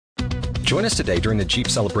Join us today during the Jeep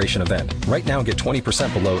Celebration event. Right now, get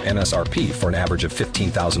 20% below MSRP for an average of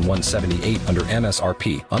 $15,178 under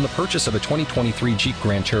MSRP on the purchase of a 2023 Jeep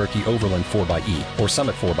Grand Cherokee Overland 4xE or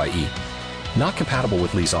Summit 4xE. Not compatible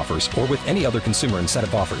with lease offers or with any other consumer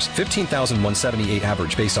incentive offers. $15,178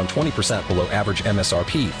 average based on 20% below average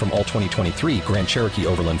MSRP from all 2023 Grand Cherokee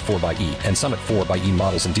Overland 4xE and Summit 4xE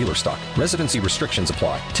models in dealer stock. Residency restrictions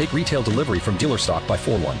apply. Take retail delivery from dealer stock by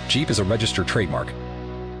 4/1. Jeep is a registered trademark.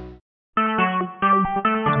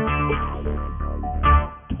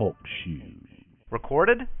 Talk Shoes.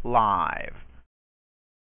 Recorded live.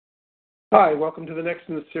 Hi, welcome to the next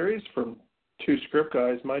in the series from Two Script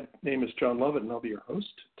Guys. My name is John Lovett, and I'll be your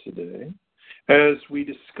host today as we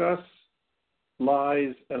discuss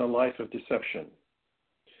lies and a life of deception.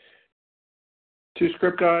 Two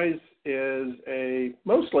Script Guys is a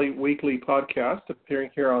mostly weekly podcast appearing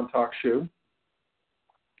here on TalkShoe,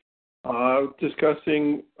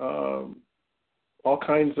 discussing all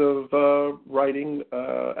kinds of writing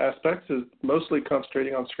aspects, mostly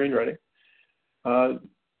concentrating on screenwriting.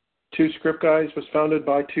 Two Script Guys was founded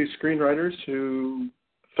by two screenwriters who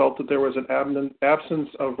felt that there was an absence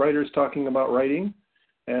of writers talking about writing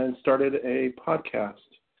and started a podcast.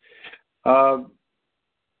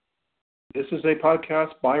 This is a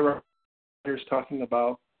podcast by writers talking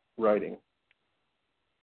about writing.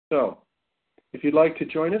 So, if you'd like to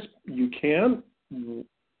join us, you can.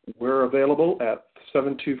 We're available at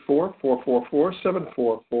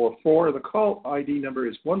 724-444-7444. The call ID number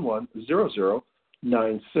is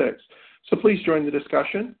 110096. So please join the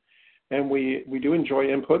discussion, and we do enjoy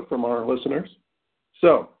input from our listeners.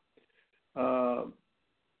 So,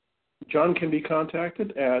 John can be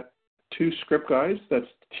contacted at Two Script Guys. That's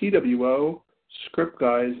TWO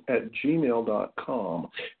scriptguys@gmail.com.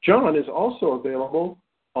 John is also available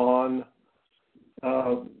on,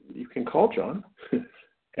 you can call John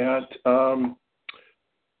at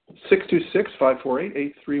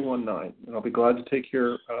 626-548-8319. And I'll be glad to take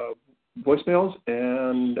your voicemails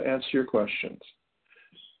and answer your questions.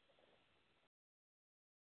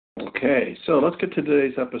 Okay, so let's get to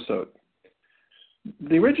today's episode.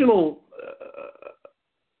 The original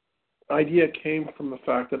idea came from the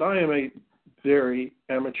fact that I am a very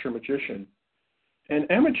amateur magician. And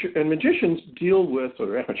magicians deal with,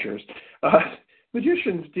 or amateurs,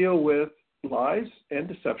 magicians deal with lies and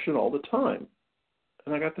deception all the time.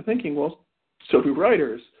 And I got to thinking, well, so do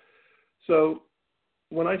writers. So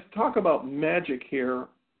when I talk about magic here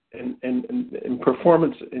and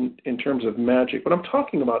performance in terms of magic, what I'm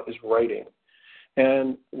talking about is writing.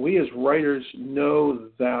 And we as writers know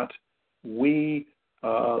that we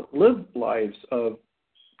live lives of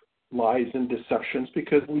lies and deceptions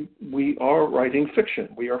because we are writing fiction.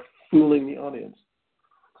 We are fooling the audience.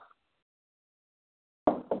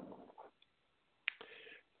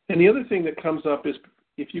 And the other thing that comes up is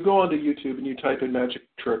if you go onto YouTube and you type in magic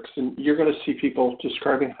tricks, and you're going to see people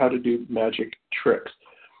describing how to do magic tricks.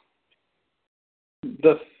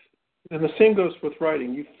 And the same goes with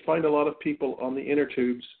writing. You find a lot of people on the inner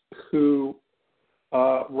tubes who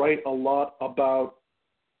write a lot about,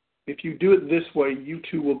 if you do it this way, you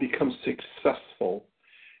too will become successful.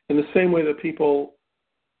 In the same way that people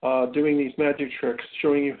doing these magic tricks,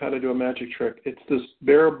 showing you how to do a magic trick, it's this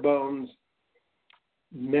bare bones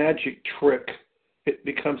magic trick. It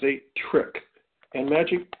becomes a trick. And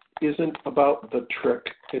magic isn't about the trick.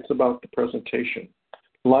 It's about the presentation.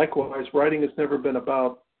 Likewise, writing has never been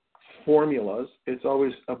about formulas. It's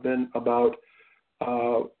always been about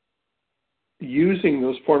using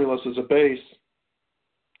those formulas as a base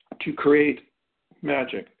to create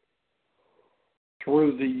magic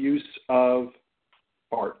through the use of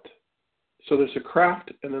art. So there's a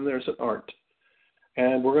craft and then there's an art.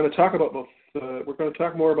 And we're going to talk about both. We're going to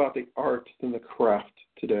talk more about the art than the craft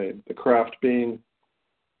today. The craft being,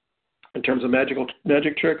 in terms of magic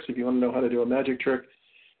tricks, if you want to know how to do a magic trick,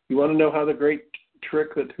 you want to know how the great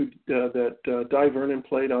trick that Di Vernon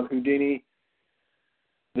played on Houdini,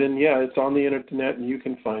 then yeah, it's on the internet and you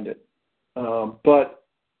can find it. But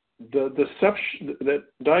the deception,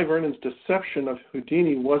 that Di Vernon's deception of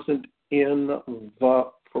Houdini wasn't in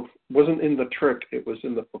the trick; it was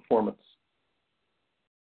in the performance.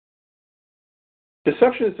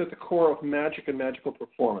 Deception is at the core of magic and magical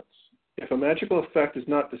performance. If a magical effect is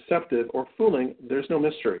not deceptive or fooling, there's no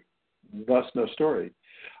mystery, thus no story.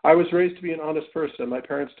 I was raised to be an honest person. My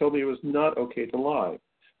parents told me it was not okay to lie.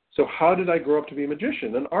 So how did I grow up to be a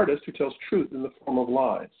magician, an artist who tells truth in the form of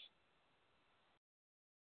lies?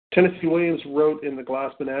 Tennessee Williams wrote in The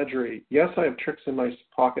Glass Menagerie, "Yes, I have tricks in my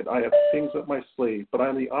pocket. I have things up my sleeve, but I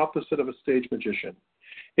am the opposite of a stage magician.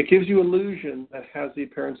 It gives you illusion that has the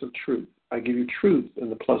appearance of truth. I give you truth in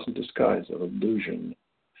the pleasant disguise of illusion.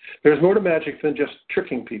 There's more to magic than just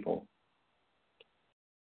tricking people.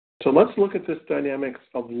 So let's look at this dynamics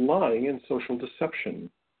of lying and social deception.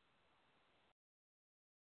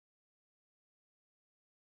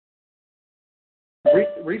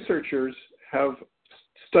 Researchers have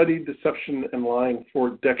studied deception and lying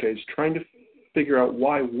for decades, trying to figure out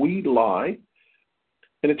why we lie.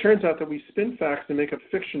 And it turns out that we spin facts and make up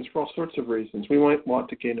fictions for all sorts of reasons. We might want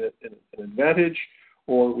to gain an advantage,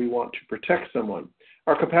 or we want to protect someone.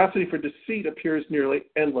 Our capacity for deceit appears nearly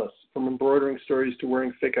endless, from embroidering stories to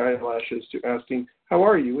wearing fake eyelashes to asking, "How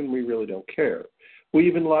are you?" when we really don't care. We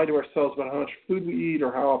even lie to ourselves about how much food we eat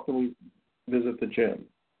or how often we visit the gym.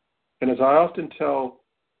 And as I often tell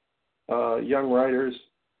young writers,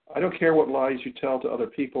 I don't care what lies you tell to other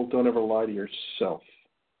people, don't ever lie to yourself.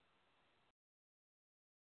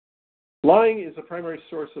 Lying is a primary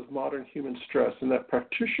source of modern human stress, and that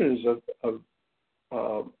practitioners of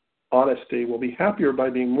honesty will be happier by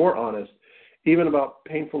being more honest, even about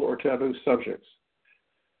painful or taboo subjects.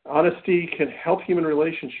 Honesty can help human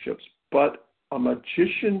relationships, but a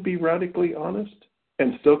magician be radically honest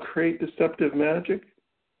and still create deceptive magic?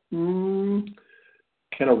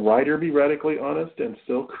 Can a writer be radically honest and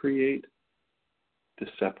still create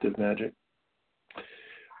deceptive magic?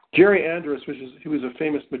 Jerry Andrus, he was a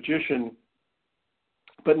famous magician,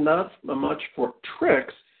 but not much for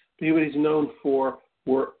tricks. But what he's known for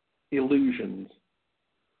were illusions.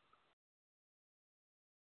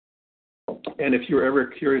 And if you're ever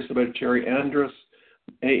curious about Jerry Andrus,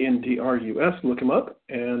 Andrus, look him up.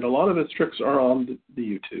 And a lot of his tricks are on the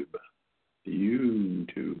YouTube.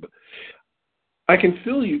 I can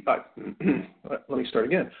fool you. Let me start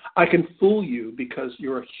again. I can fool you because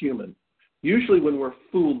you're a human. Usually when we're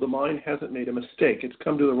fooled, the mind hasn't made a mistake. It's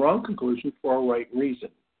come to the wrong conclusion for a right reason.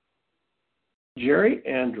 Jerry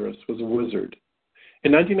Andrus was a wizard.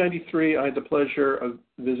 In 1993, I had the pleasure of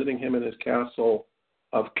visiting him in his castle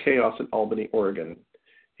of chaos in Albany, Oregon.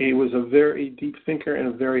 He was a very deep thinker and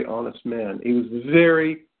a very honest man. He was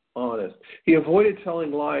very honest. He avoided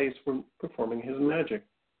telling lies when performing his magic.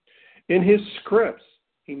 In his scripts,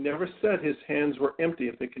 he never said his hands were empty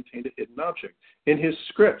if they contained a hidden object. In his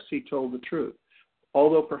scripts, he told the truth,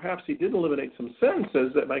 although perhaps he did eliminate some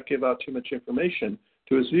sentences that might give out too much information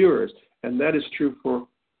to his viewers, and that is true for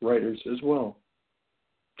writers as well.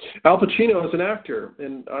 Al Pacino is an actor,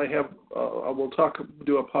 and I will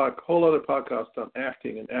do a whole other podcast on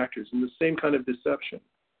acting and actors and the same kind of deception.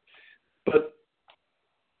 But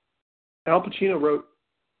Al Pacino wrote,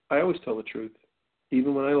 "I always tell the truth,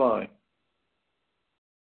 even when I lie."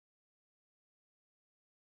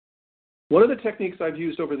 One of the techniques I've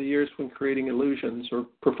used over the years when creating illusions or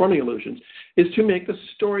performing illusions is to make the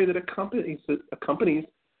story that accompanies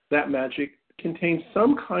that magic contain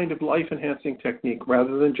some kind of life-enhancing technique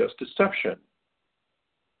rather than just deception.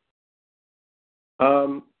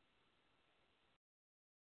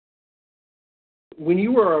 When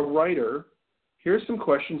you are a writer, here's some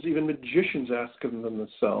questions even magicians ask of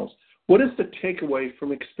themselves. What is the takeaway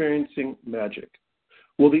from experiencing magic?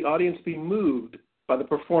 Will the audience be moved by the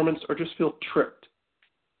performance or just feel tricked?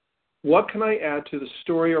 What can I add to the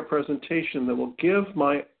story or presentation that will give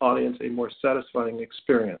my audience a more satisfying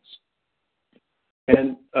experience?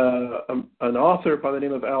 And an author by the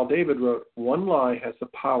name of Al David wrote, "One lie has the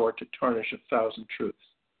power to tarnish 1,000 truths."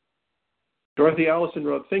 Dorothy Allison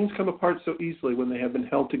wrote, "Things come apart so easily when they have been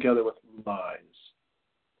held together with lies."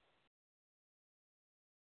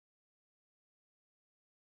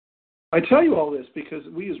 I tell you all this because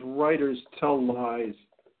we as writers tell lies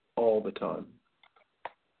all the time.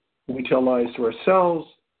 We tell lies to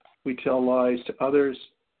ourselves, we tell lies to others,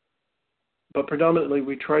 but predominantly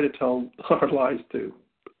we try to tell our lies to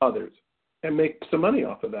others and make some money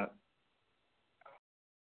off of that.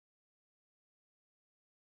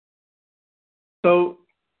 So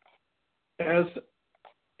as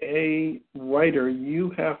a writer, you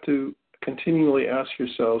have to continually ask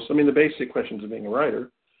yourselves, the basic questions of being a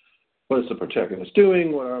writer: what is the protagonist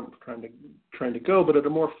doing? What am I trying to go? But at a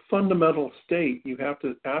more fundamental state, you have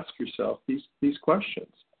to ask yourself these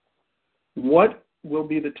questions. What will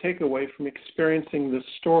be the takeaway from experiencing this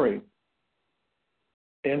story?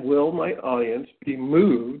 And will my audience be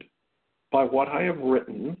moved by what I have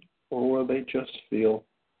written, or will they just feel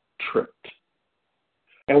tricked?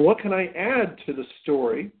 And what can I add to the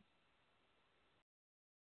story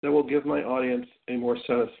that will give my audience a more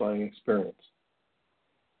satisfying experience?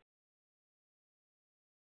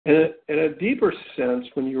 And in a deeper sense,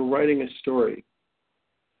 when you're writing a story,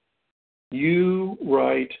 you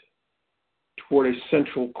write toward a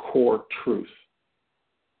central core truth.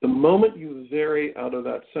 the moment you vary out of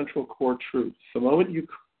that central core truth, the moment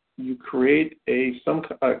you create some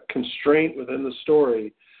constraint within the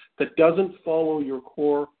story that doesn't follow your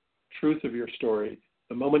core truth of your story,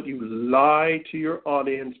 the moment you lie to your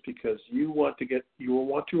audience because you want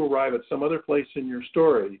to arrive at some other place in your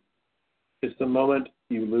story, is the moment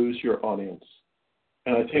you lose your audience.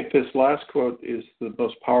 And I think this last quote is the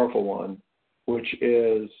most powerful one, which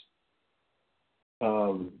is,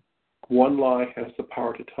 one lie has the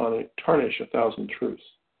power to tarnish 1,000 truths.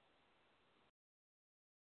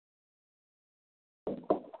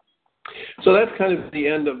 So that's kind of the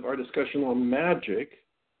end of our discussion on magic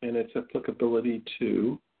and its applicability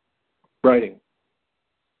to writing.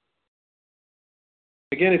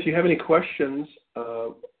 Again, if you have any questions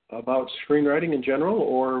about screenwriting in general,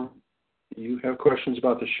 or you have questions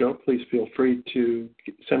about the show, please feel free to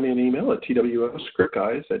send me an email at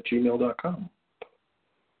twoscriptguys@gmail.com.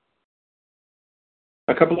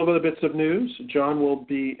 A couple of other bits of news. John will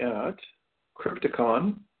be at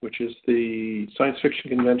Crypticon, which is the science fiction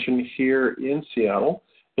convention here in Seattle.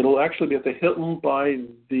 It'll actually be at the Hilton by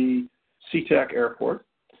the SeaTac Airport.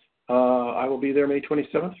 I will be there May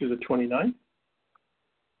 27th through the 29th.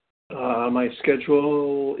 My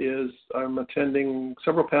schedule is I'm attending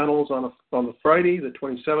several panels on the Friday, the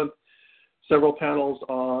 27th, several panels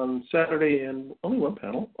on Saturday, and only one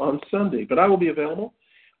panel on Sunday. But I will be available.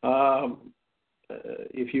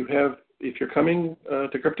 If you're coming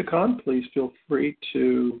to Crypticon, please feel free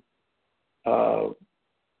to come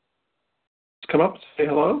up, say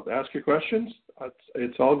hello, ask your questions.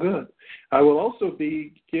 It's all good. I will also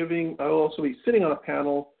be sitting on a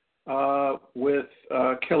panel with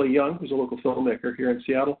Kelly Young, who's a local filmmaker here in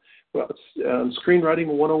Seattle, Screenwriting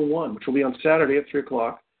 101, which will be on Saturday at 3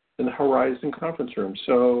 o'clock in the Horizon Conference Room,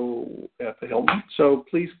 so at the Hilton. So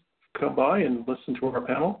please come by and listen to our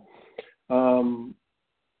panel.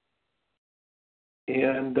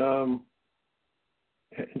 And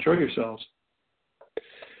enjoy yourselves.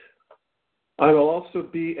 I will also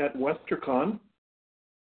be at WesterCon,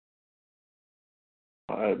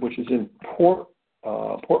 which is in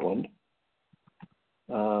Portland.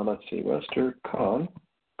 Let's see, WesterCon.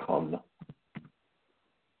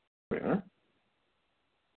 Where?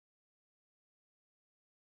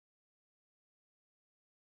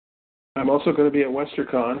 I'm also going to be at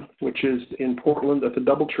WesterCon, which is in Portland at the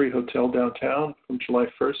Doubletree Hotel downtown from July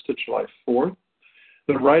 1st to July 4th.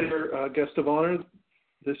 The writer guest of honor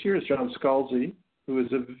this year is John Scalzi, who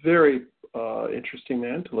is a very interesting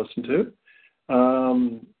man to listen to.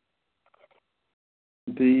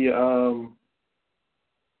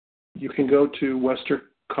 You can go to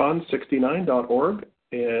westercon69.org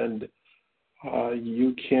and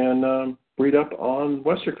you can read up on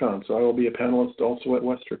WesterCon. So I will be a panelist also at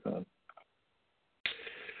WesterCon.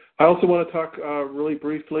 I also want to talk really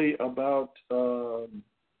briefly about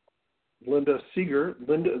Linda Seeger.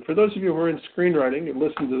 Linda, for those of you who are in screenwriting and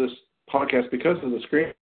listen to this podcast because of the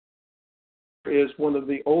screen, is one of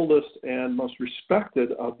the oldest and most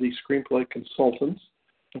respected of the screenplay consultants.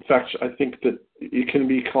 In fact, I think that it can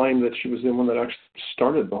be claimed that she was the one that actually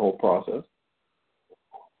started the whole process.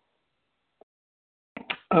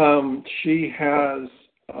 She has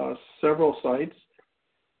several sites.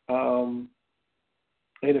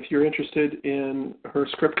 And if you're interested in her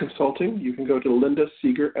script consulting, you can go to Linda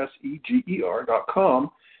Seeger,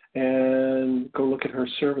 SEGER.com, and go look at her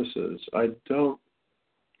services.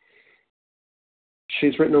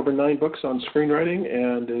 She's written over 9 books on screenwriting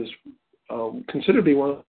and is considered to be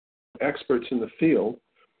one of the experts in the field.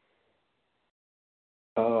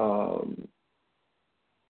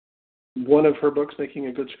 One of her books, Making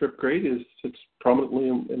a Good Script Great, sits prominently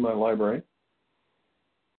in my library.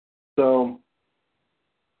 So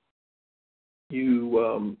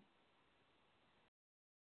you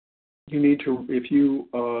need to, if you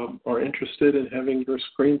are interested in having your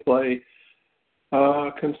screenplay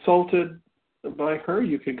consulted by her,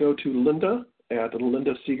 you could go to Linda at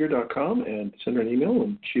lindaseeger.com and send her an email,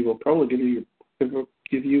 and she will probably give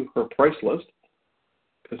you her price list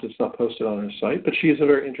because it's not posted on her site. But she is a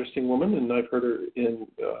very interesting woman, and I've heard her in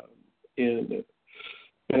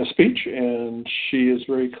a speech, and she is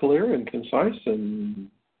very clear and concise and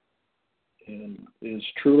is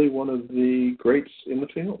truly one of the greats in the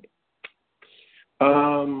field.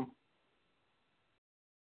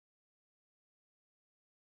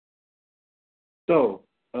 So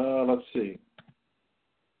let's see.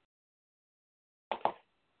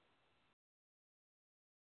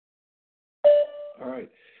 All right.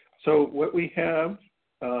 So what we have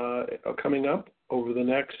coming up over the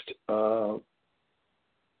next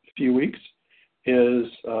few weeks is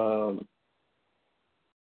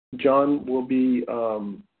John will be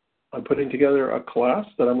I'm putting together a class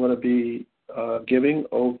that I'm going to be giving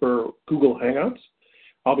over Google Hangouts.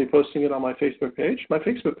 I'll be posting it on my Facebook page. My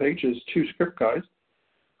Facebook page is Two Script Guys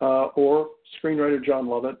or Screenwriter John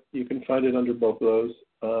Lovett. You can find it under both of those.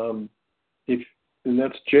 And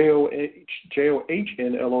that's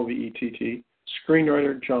JOHNLOVETT,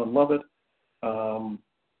 Screenwriter John Lovett.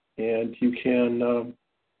 And you can,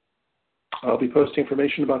 I'll be posting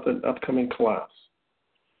information about the upcoming class.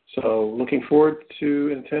 So looking forward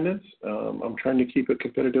to attendance. I'm trying to keep it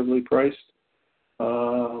competitively priced.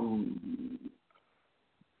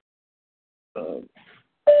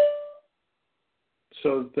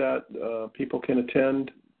 So that people can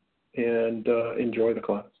attend and enjoy the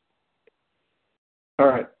class. All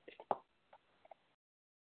right.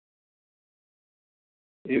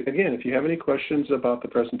 Again, if you have any questions about the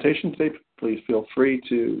presentation today, please feel free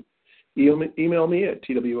to email me at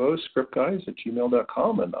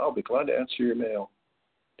twoscriptguys@gmail.com, and I'll be glad to answer your mail.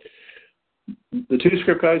 The Two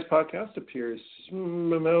Script Guys podcast appears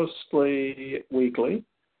mostly weekly.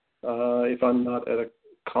 If I'm not at a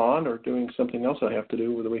con or doing something else I have to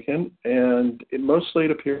do over the weekend, and it mostly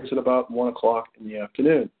appears at about 1 o'clock in the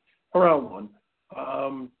afternoon, around 1.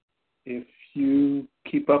 If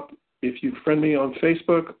you friend me on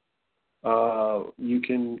Facebook, you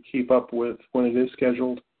can keep up with when it is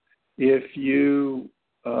scheduled. If you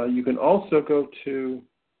can also go to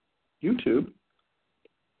YouTube,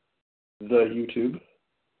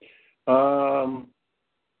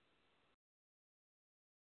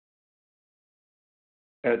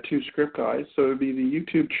 at Two Script Guys. So it would be the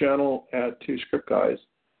YouTube channel at Two Script Guys,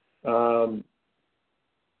 of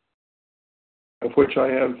which I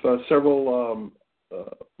have several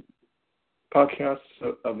podcasts,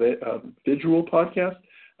 visual podcasts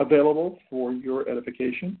available for your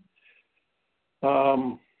edification.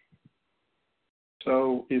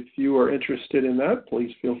 So if you are interested in that,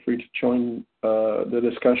 please feel free to join the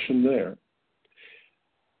discussion there.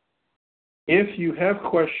 If you have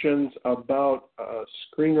questions about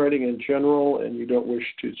screenwriting in general and you don't wish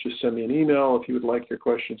to just send me an email, if you would like your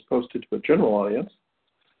questions posted to a general audience,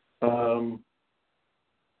 I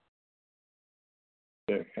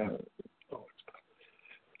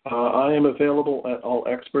am available at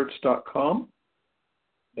allexperts.com.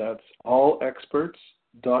 That's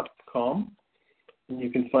allexperts.com. And you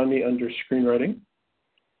can find me under screenwriting.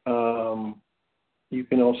 You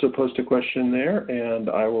can also post a question there, and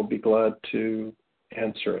I will be glad to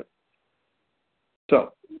answer it.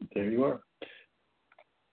 So, there you are.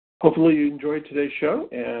 Hopefully you enjoyed today's show,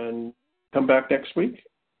 and come back next week.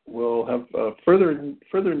 We'll have further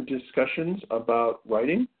discussions about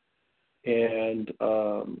writing and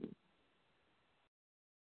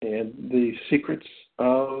the secrets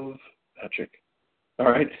of magic. All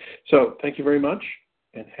right. So thank you very much,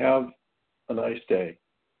 and have a nice day.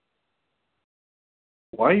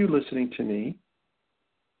 Why are you listening to me?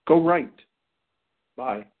 Go write.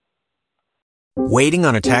 Bye. Waiting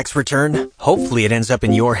on a tax return? Hopefully it ends up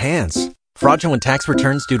in your hands. Fraudulent tax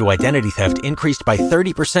returns due to identity theft increased by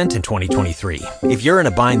 30% in 2023. If you're in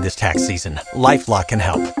a bind this tax season, LifeLock can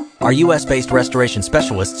help. Our U.S.-based restoration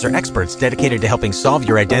specialists are experts dedicated to helping solve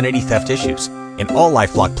your identity theft issues. And all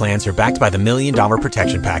LifeLock plans are backed by the $1 Million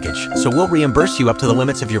Protection Package. So we'll reimburse you up to the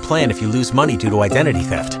limits of your plan if you lose money due to identity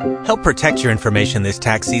theft. Help protect your information this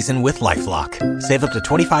tax season with LifeLock. Save up to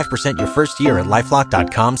 25% your first year at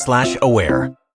LifeLock.com/aware.